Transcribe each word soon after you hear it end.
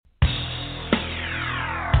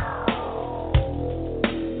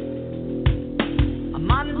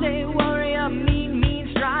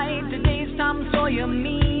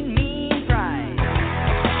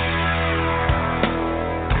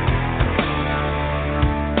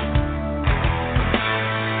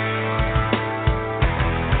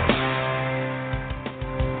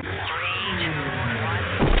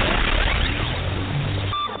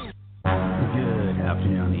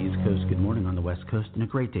and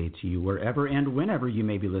a great day to you wherever and whenever you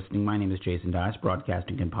may be listening. My name is Jason Dias,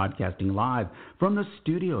 broadcasting and podcasting live from the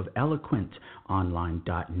studio of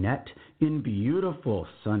eloquentonline.net in beautiful,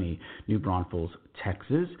 sunny New Braunfels,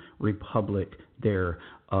 Texas, Republic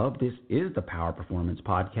thereof. This is the Power Performance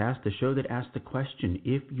Podcast, the show that asks the question,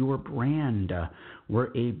 if your brand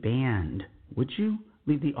were a band, would you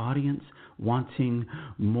leave the audience wanting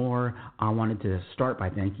more? I wanted to start by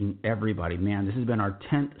thanking everybody. Man, this has been our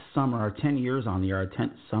 10th summer, our 10 years on the air, our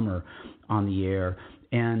 10th summer on the air.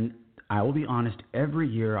 And I will be honest, every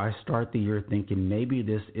year I start the year thinking maybe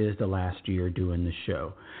this is the last year doing the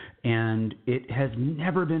show. And it has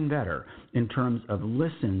never been better in terms of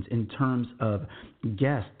listens, in terms of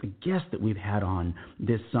guests, the guests that we've had on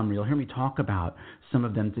this summer. You'll hear me talk about some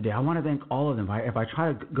of them today. I want to thank all of them. If I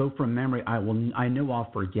try to go from memory, I know I'll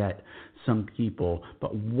forget some people,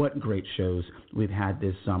 but what great shows we've had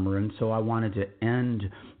this summer. And so I wanted to end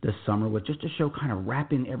the summer with just a show kind of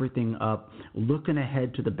wrapping everything up, looking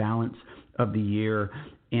ahead to the balance of the year.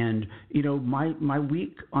 And, you know, my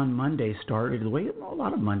week on Monday started the way a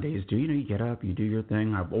lot of Mondays do. You know, you get up, you do your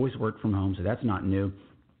thing. I've always worked from home, so that's not new.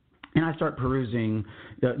 And I start perusing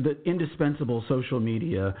the indispensable social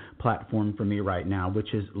media platform for me right now,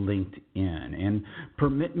 which is LinkedIn. And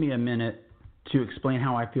permit me a minute to explain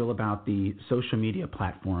how I feel about the social media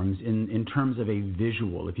platforms in terms of a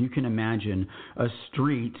visual. If you can imagine a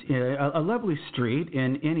street, a lovely street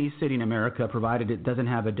in any city in America, provided it doesn't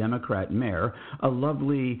have a Democrat mayor, a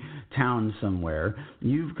lovely town somewhere,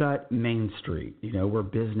 you've got Main Street, you know, where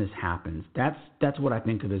business happens. That's what I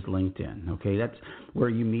think of as LinkedIn, okay? That's where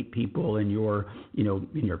you meet people in your, you know,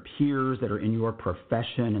 in your peers that are in your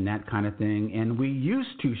profession and that kind of thing. And we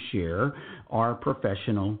used to share our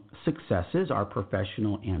professional successes, our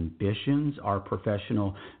professional ambitions, our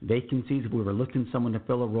professional vacancies if we were looking for someone to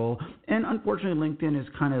fill a role. And unfortunately, LinkedIn has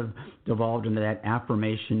kind of devolved into that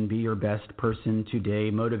affirmation, be your best person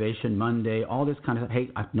today, Motivation Monday, all this kind of stuff. Hey,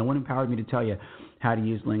 no one empowered me to tell you how to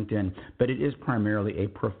use LinkedIn, but it is primarily a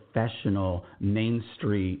professional Main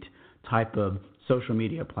Street type of social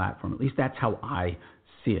media platform. At least that's how I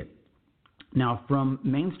see it. Now, from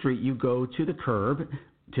Main Street, you go to the curb,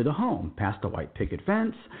 to the home, past the white picket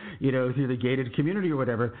fence, you know, through the gated community or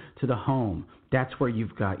whatever, to the home. That's where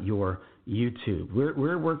you've got your YouTube.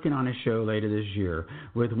 We're working on a show later this year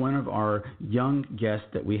with one of our young guests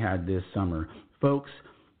that we had this summer. Folks,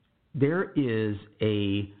 there is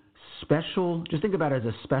a special, just think about it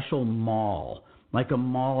as a special mall, like a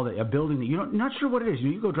mall, a building that you're not sure what it is.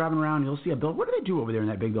 You go driving around, you'll see a building. What do they do over there in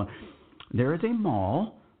that big building? There is a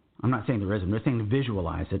mall. I'm not saying there isn't. I'm just saying to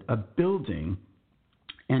visualize it. A building.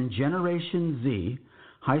 And Generation Z,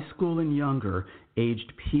 high school and younger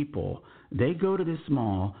aged people, they go to this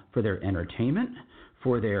mall for their entertainment,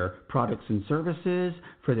 for their products and services,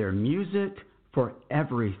 for their music, for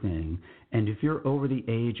everything. And if you're over the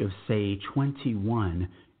age of, say, 21,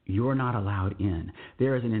 you're not allowed in.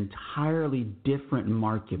 There is an entirely different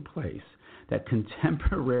marketplace that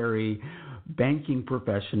contemporary banking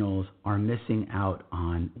professionals are missing out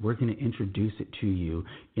on. We're going to introduce it to you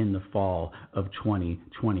in the fall of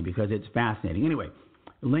 2020 because it's fascinating. Anyway,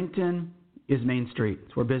 LinkedIn is Main Street.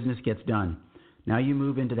 It's where business gets done. Now you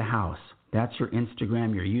move into the house. That's your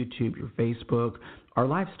Instagram, your YouTube, your Facebook, our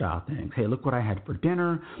lifestyle things. Hey, look what I had for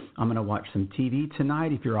dinner. I'm going to watch some TV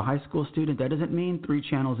tonight. If you're a high school student, that doesn't mean 3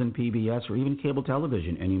 channels in PBS or even cable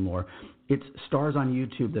television anymore. It's stars on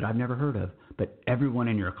YouTube that I've never heard of, but everyone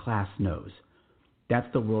in your class knows. That's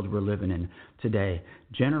the world we're living in today.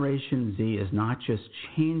 Generation Z is not just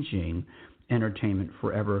changing entertainment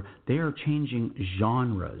forever. They are changing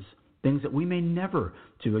genres, things that we may never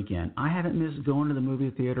do again. I haven't missed going to the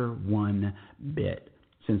movie theater one bit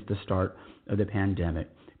since the start of the pandemic.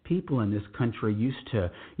 People in this country used to,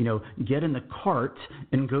 get in the cart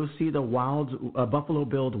and go see the Buffalo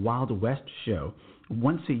Bill Wild West show.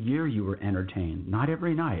 Once a year you were entertained, not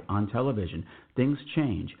every night on television. Things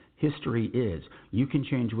change. History is. You can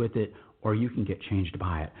change with it or you can get changed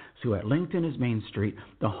by it. So at LinkedIn is Main Street.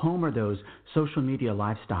 The home are those social media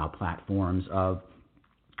lifestyle platforms of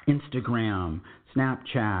Instagram,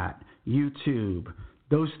 Snapchat, YouTube,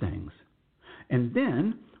 those things. And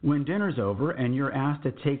then when dinner's over and you're asked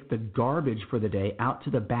to take the garbage for the day out to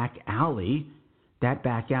the back alley, that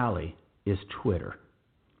back alley is Twitter.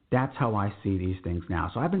 That's how I see these things now.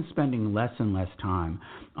 So I've been spending less and less time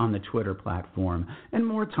on the Twitter platform and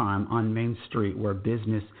more time on Main Street where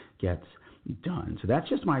business gets done. So that's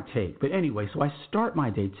just my take. But anyway, so I start my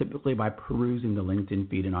day typically by perusing the LinkedIn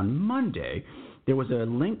feed. And on Monday, there was a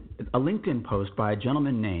LinkedIn post by a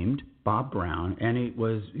gentleman named Bob Brown, and he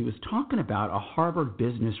was talking about a Harvard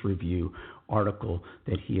Business Review article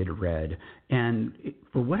that he had read. And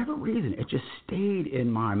for whatever reason, it just stayed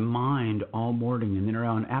in my mind all morning. And then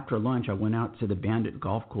after lunch, I went out to the Bandit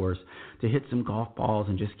golf course to hit some golf balls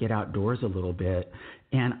and just get outdoors a little bit.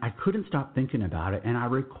 And I couldn't stop thinking about it. And I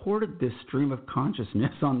recorded this stream of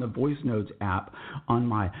consciousness on the Voice Notes app on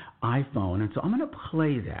my iPhone. And so I'm going to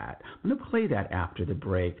play that. I'm going to play that after the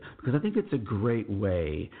break because I think it's a great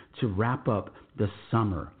way to wrap up the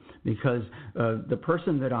summer. Because the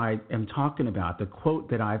person that I am talking about, the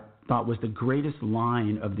quote that I thought was the greatest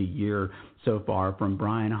line of the year so far from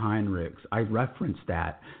Brian Heinrichs, I referenced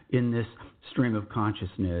that in this stream of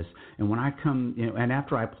consciousness. And when I come, and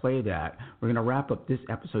after I play that, we're going to wrap up this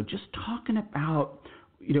episode just talking about,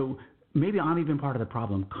 maybe I'm even part of the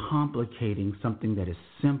problem, complicating something that is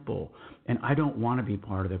simple. And I don't want to be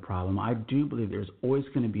part of the problem. I do believe there's always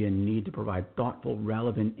going to be a need to provide thoughtful,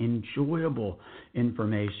 relevant, enjoyable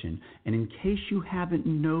information. And in case you haven't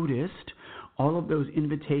noticed, all of those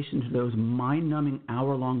invitations to those mind-numbing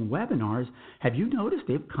hour-long webinars, have you noticed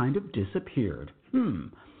they've kind of disappeared?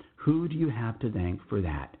 Who do you have to thank for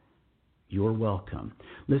that? You're welcome.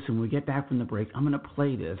 Listen, when we get back from the break, I'm going to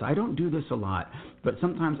play this. I don't do this a lot, but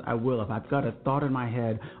sometimes I will. If I've got a thought in my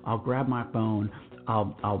head, I'll grab my phone,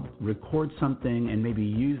 I'll record something and maybe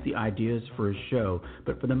use the ideas for a show.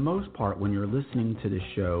 But for the most part, when you're listening to the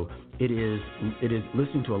show, it is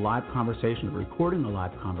listening to a live conversation, recording a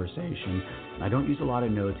live conversation. I don't use a lot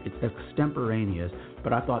of notes. It's extemporaneous,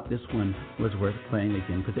 but I thought this one was worth playing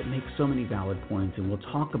again because it makes so many valid points, and we'll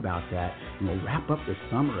talk about that, and we'll wrap up the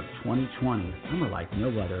summer of 2020, a summer like no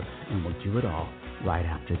other, and we'll do it all right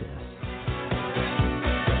after this.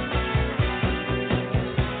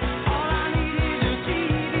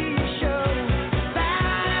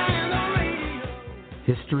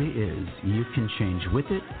 History is, you can change with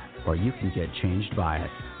it or you can get changed by it.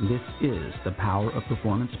 This is the Power of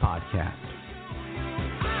Performance podcast.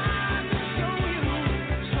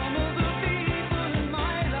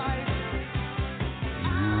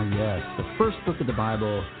 Yes, the first book of the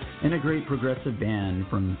Bible and a great progressive band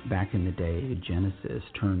from back in the day, Genesis.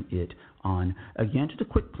 Turn it on. Again, just a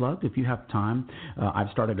quick plug if you have time.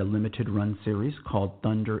 I've started a limited run series called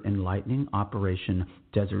Thunder and Lightning, Operation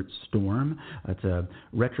Desert Storm. It's a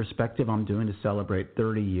retrospective I'm doing to celebrate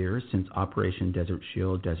 30 years since Operation Desert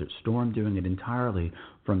Shield, Desert Storm, doing it entirely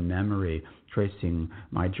from memory, tracing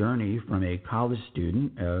my journey from a college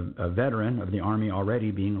student, a veteran of the Army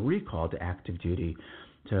already, being recalled to active duty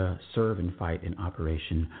to serve and fight in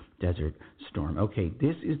Operation Desert Storm. Okay,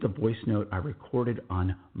 this is the voice note I recorded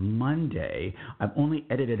on Monday. I've only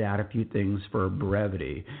edited out a few things for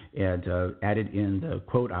brevity and added in the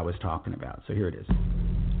quote I was talking about. So here it is.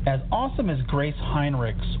 As awesome as Grace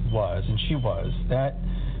Heinrichs was, and she was, that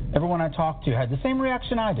everyone I talked to had the same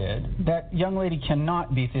reaction I did. That young lady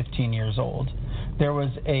cannot be 15 years old. There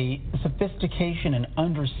was a sophistication and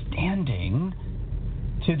understanding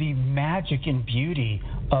to the magic and beauty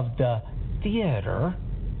of the theater,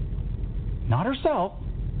 not herself.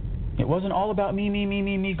 It wasn't all about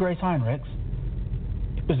me, Grace Heinrichs.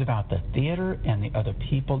 It was about the theater and the other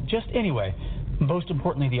people. Just anyway, most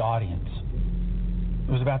importantly, the audience.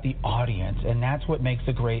 It was about the audience, and that's what makes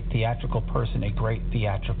a great theatrical person a great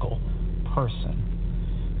theatrical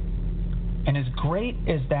person. And as great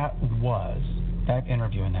as that was, that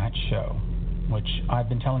interview and that show, which I've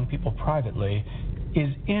been telling people privately,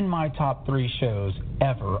 is in my top 3 shows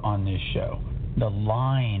ever on this show. The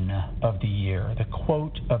line of the year, the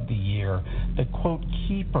quote of the year, the quote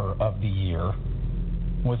keeper of the year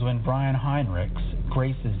was when Brian Heinrichs,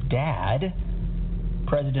 Grace's dad,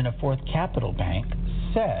 president of Fourth Capital Bank,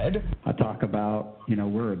 said, I talk about,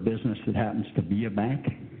 we're a business that happens to be a bank.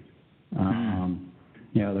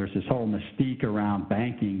 There's this whole mystique around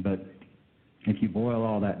banking, but if you boil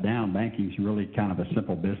all that down, banking's really kind of a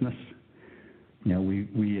simple business.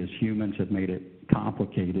 We as humans have made it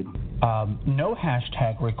complicated. No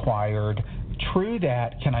hashtag required. True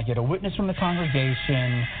that. Can I get a witness from the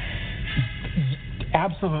congregation?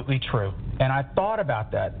 Absolutely true. And I thought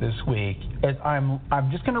about that this week as I'm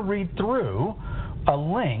just going to read through a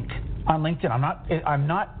link on LinkedIn. I'm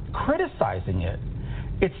not criticizing it.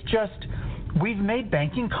 It's just we've made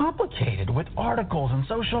banking complicated with articles and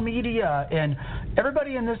social media, and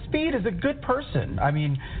everybody in this feed is a good person.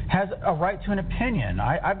 Has a right to an opinion.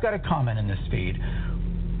 I've got a comment in this feed.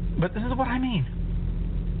 But this is what I mean.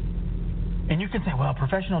 And you can say, well,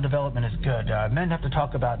 professional development is good. Men have to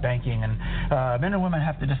talk about banking, and men and women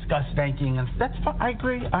have to discuss banking, and that's fine.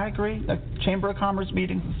 I agree. Like Chamber of Commerce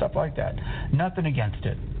meetings and stuff like that. Nothing against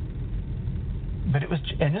it. But it was,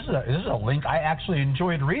 and this is a link I actually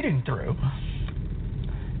enjoyed reading through.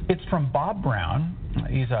 It's from Bob Brown.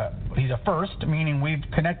 He's a He's a first, meaning we've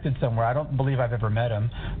connected somewhere. I don't believe I've ever met him.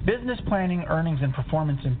 Business Planning, Earnings, and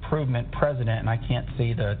Performance Improvement President, and I can't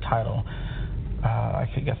see the title. I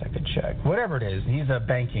guess I could check. Whatever it is, he's a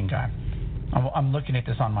banking guy. I'm looking at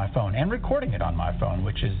this on my phone and recording it on my phone,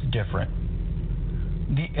 which is different.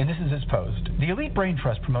 And this is his post. The elite brain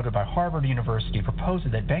trust promoted by Harvard University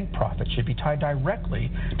proposes that bank profits should be tied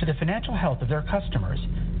directly to the financial health of their customers.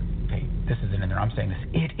 Okay, this isn't in there. I'm saying this.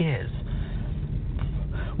 It is.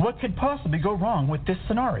 What could possibly go wrong with this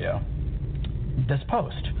scenario? This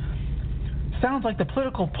post sounds like the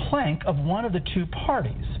political plank of one of the two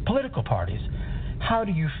political parties. How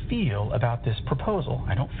do you feel about this proposal?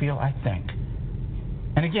 I don't feel, I think.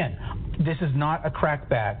 And again, this is not a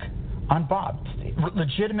crackback on Bob.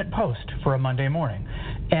 Legitimate post for a Monday morning.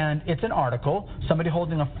 And it's an article, somebody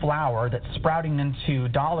holding a flower that's sprouting into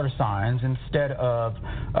dollar signs instead of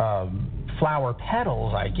flower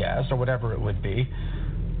petals, I guess, or whatever it would be.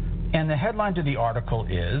 And the headline to the article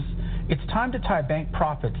is, "It's time to tie bank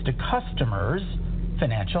profits to customers'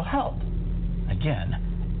 financial health."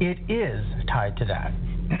 Again, it is tied to that.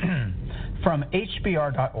 From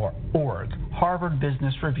HBR.org, Harvard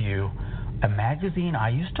Business Review, a magazine I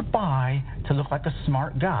used to buy to look like a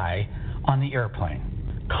smart guy on the airplane.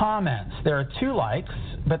 Comments. There are 2 likes,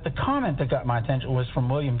 but the comment that got my attention was from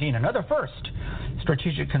William Dean, another first,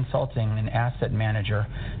 strategic consulting and asset manager.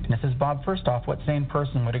 And it says, Bob, first off, what sane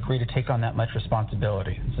person would agree to take on that much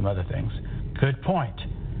responsibility? And some other things. Good point.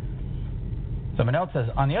 Someone else says,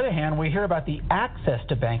 on the other hand, we hear about the access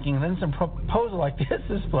to banking, and then some proposal like this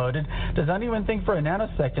is floated. Does anyone think for a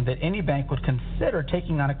nanosecond that any bank would consider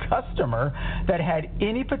taking on a customer that had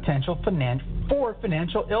any potential for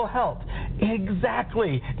financial ill health?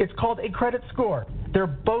 Exactly. It's called a credit score. They're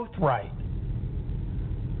both right.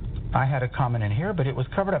 I had a comment in here, but it was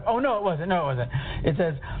covered up. Oh, no, it wasn't. It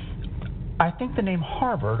says, I think the name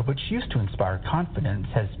Harvard, which used to inspire confidence,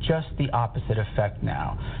 has just the opposite effect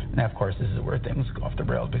now. And, of course, this is where things go off the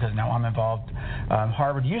rails because now I'm involved.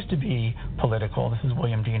 Harvard used to be political. This is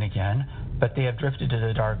William Dean again. But they have drifted to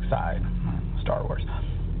the dark side. Star Wars.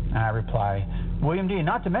 And I reply, William Dean,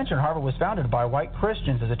 not to mention Harvard was founded by white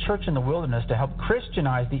Christians as a church in the wilderness to help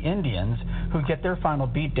Christianize the Indians who get their final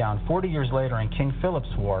beatdown 40 years later in King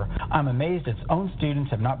Philip's War. I'm amazed its own students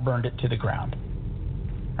have not burned it to the ground.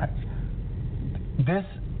 Right.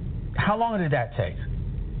 How long did that take?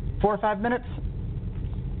 4 or 5 minutes?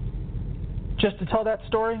 Just to tell that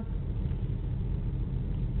story?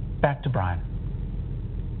 Back to Brian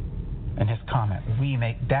and his comment.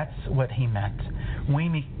 That's what he meant.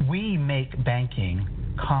 We make banking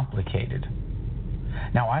complicated.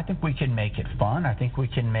 Now, I think we can make it fun. I think we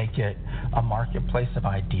can make it a marketplace of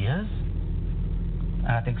ideas.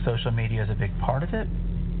 And I think social media is a big part of it.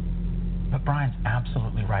 But Brian's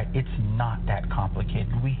absolutely right. It's not that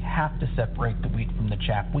complicated. We have to separate the wheat from the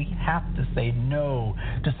chaff. We have to say no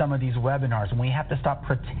to some of these webinars, and we have to stop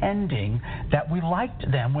pretending that we liked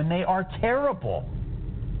them when they are terrible.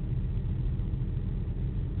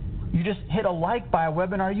 You just hit a like by a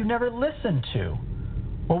webinar you never listened to.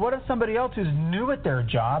 Well, what if somebody else who's new at their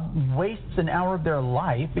job wastes an hour of their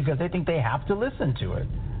life because they think they have to listen to it?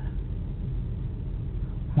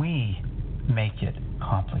 We make it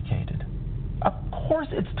complicated. Of course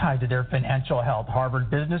it's tied to their financial health.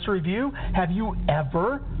 Harvard Business Review, have you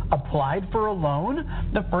ever applied for a loan?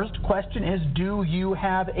 The first question is, do you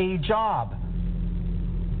have a job?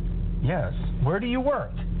 Yes. Where do you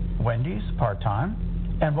work? Wendy's, part-time.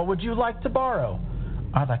 And what would you like to borrow?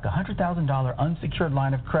 I'd like a $100,000 unsecured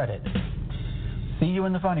line of credit. See you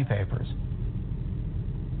in the funny papers.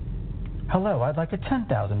 Hello, I'd like a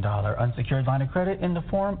 $10,000 unsecured line of credit in the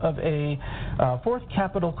form of a Fourth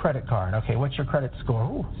Capital credit card. Okay, what's your credit score?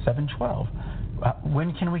 Ooh, 712.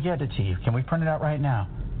 When can we get it to you? Can we print it out right now?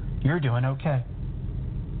 You're doing okay.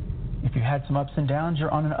 If you had some ups and downs,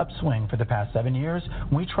 you're on an upswing for the past 7 years.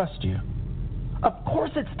 We trust you. Of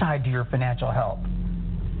course it's tied to your financial health.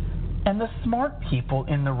 And the smart people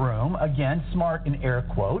in the room, again, smart in air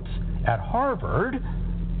quotes, at Harvard,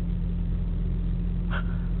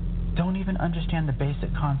 don't even understand the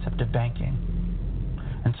basic concept of banking.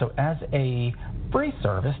 And so as a free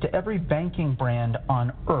service to every banking brand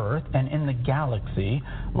on Earth and in the galaxy,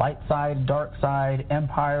 light side, dark side,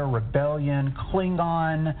 empire, rebellion,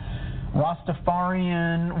 Klingon,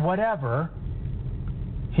 Rastafarian, whatever,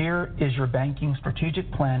 here is your banking strategic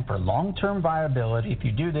plan for long-term viability. If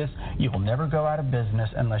you do this, you will never go out of business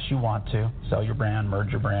unless you want to. Sell your brand,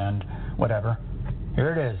 merge your brand, whatever.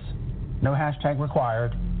 Here it is. No hashtag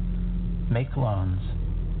required. Make loans.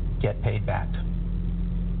 Get paid back.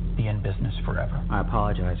 be in business forever. I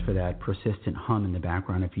apologize for that persistent hum in the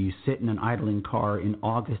background. If you sit in an idling car in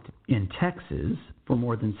August in Texas for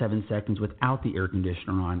more than 7 seconds without the air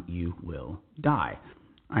conditioner on, you will die.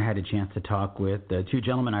 I had a chance to talk with the two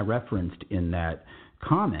gentlemen I referenced in that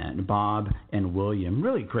comment, Bob and William.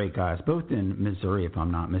 Really great guys, both in Missouri, if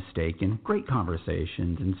I'm not mistaken. Great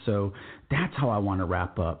conversations. And so that's how I want to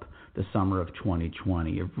wrap up the summer of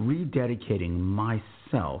 2020, of rededicating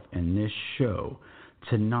myself and this show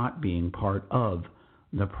to not being part of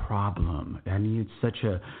the problem. I mean, it's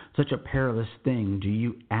such a perilous thing. Do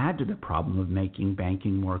you add to the problem of making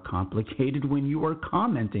banking more complicated when you are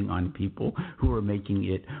commenting on people who are making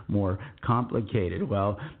it more complicated?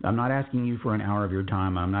 Well, I'm not asking you for an hour of your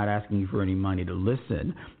time. I'm not asking you for any money to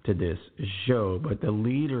listen to this show, but the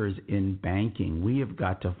leaders in banking, we have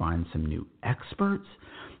got to find some new experts.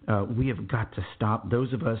 We have got to stop.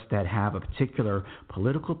 Those of us that have a particular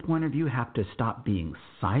political point of view have to stop being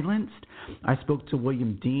silenced. I spoke to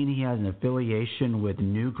William Dean. He has an affiliation with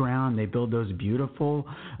Newground. They build those beautiful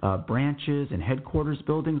branches and headquarters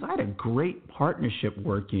buildings. I had a great partnership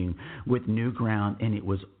working with Newground, and it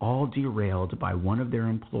was all derailed by one of their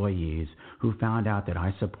employees who found out that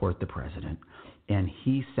I support the president, and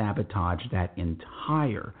he sabotaged that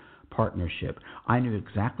entire partnership. I knew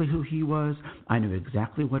exactly who he was. I knew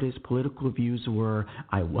exactly what his political views were.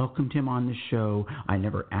 I welcomed him on the show. I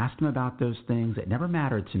never asked him about those things. It never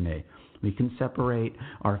mattered to me. We can separate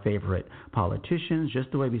our favorite politicians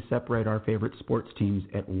just the way we separate our favorite sports teams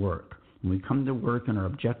at work. When we come to work and our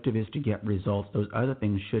objective is to get results, those other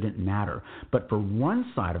things shouldn't matter. But for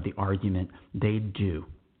one side of the argument, they do.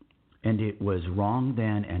 And it was wrong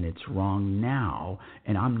then, and it's wrong now,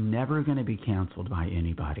 and I'm never going to be canceled by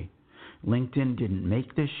anybody. LinkedIn didn't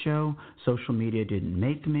make this show. Social media didn't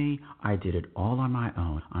make me. I did it all on my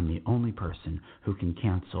own. I'm the only person who can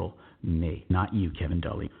cancel me. Not you, Kevin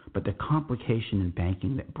Dully. But the complication in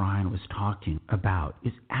banking that Brian was talking about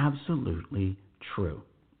is absolutely true.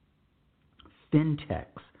 Fintechs,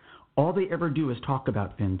 all they ever do is talk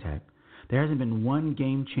about fintech. There hasn't been one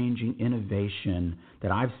game-changing innovation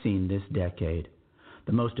that I've seen this decade.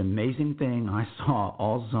 The most amazing thing I saw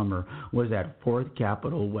all summer was that Fourth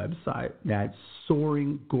Capital website, that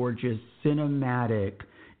soaring, gorgeous, cinematic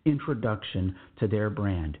introduction to their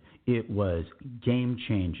brand. It was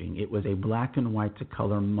game-changing. It was a black and white to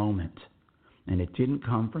color moment. And it didn't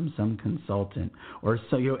come from some consultant or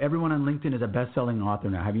so. Everyone on LinkedIn is a best-selling author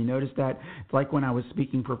now. Have you noticed that? It's like when I was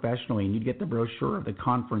speaking professionally and you'd get the brochure of the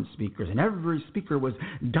conference speakers, and every speaker was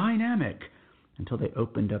dynamic until they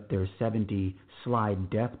opened up their 70-slide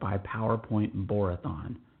death by PowerPoint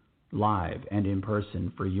borathon, live and in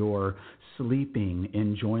person for your sleeping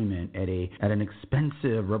enjoyment at an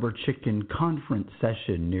expensive rubber chicken conference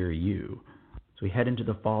session near you. So we head into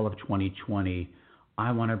the fall of 2020.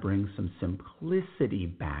 I want to bring some simplicity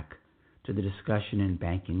back to the discussion in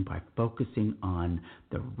banking by focusing on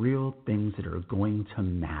the real things that are going to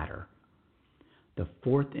matter. The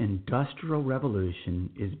fourth industrial revolution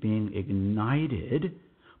is being ignited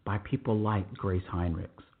by people like Grace Heinrichs.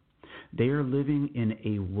 They are living in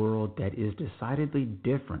a world that is decidedly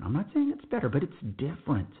different. I'm not saying it's better, but it's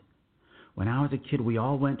different. When I was a kid, we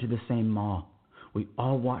all went to the same mall. We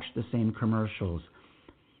all watched the same commercials.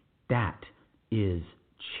 That is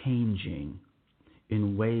changing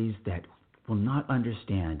in ways that will not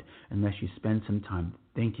understand unless you spend some time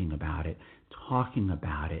thinking about it, talking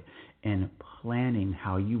about it, and planning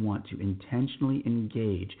how you want to intentionally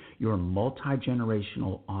engage your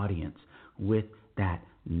multi-generational audience with that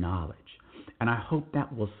knowledge. And I hope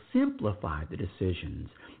that will simplify the decisions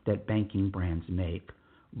that banking brands make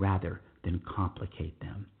rather than complicate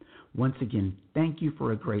them. Once again, thank you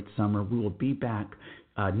for a great summer. We will be back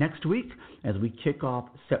next week as we kick off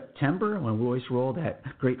September, when we always roll that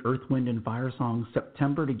great Earth, Wind, and Fire song,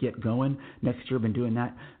 September, to get going. Next year, I've been doing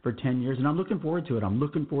that for 10 years, and I'm looking forward to it. I'm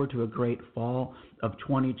looking forward to a great fall of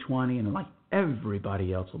 2020, and like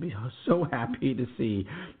everybody else, will be so happy to see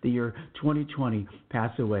the year 2020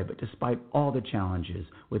 pass away. But despite all the challenges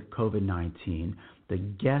with COVID-19, the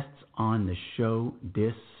guests on the show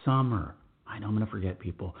this summer, I know I'm going to forget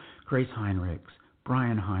people, Grace Heinrichs,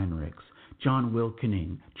 Brian Heinrichs, John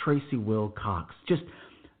Wilkening, Tracy Wilcox, just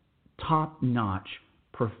top-notch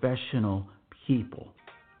professional people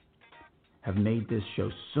have made this show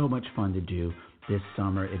so much fun to do this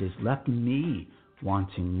summer. It has left me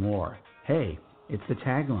wanting more. Hey, it's the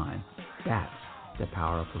tagline. That's the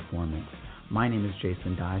power of performance. My name is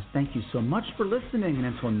Jason Dyes. Thank you so much for listening, and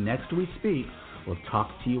until next we speak, we'll talk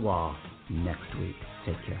to you all next week.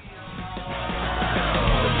 Take care.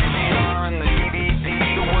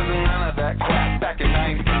 That crap back in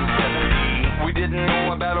 1970. We didn't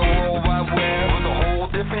know about a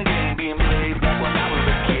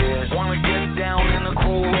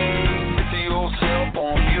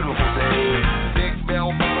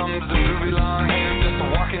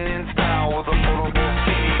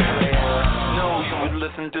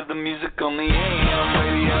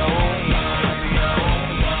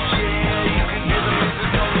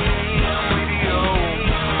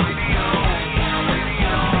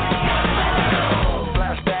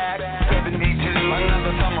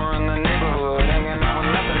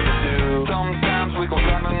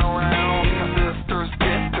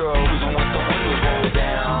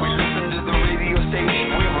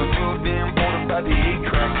to eat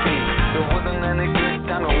crack meat. There wasn't any good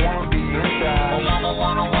time, I wanna be inside. Oh, mama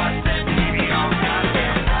wanna watch that TV all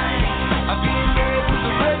goddamn night. I couldn't say it was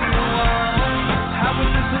the radio on. I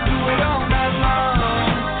would listen to it all night long,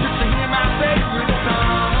 just to hear my favorite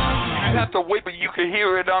song. You have to wait, but you could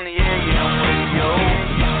hear it on the air.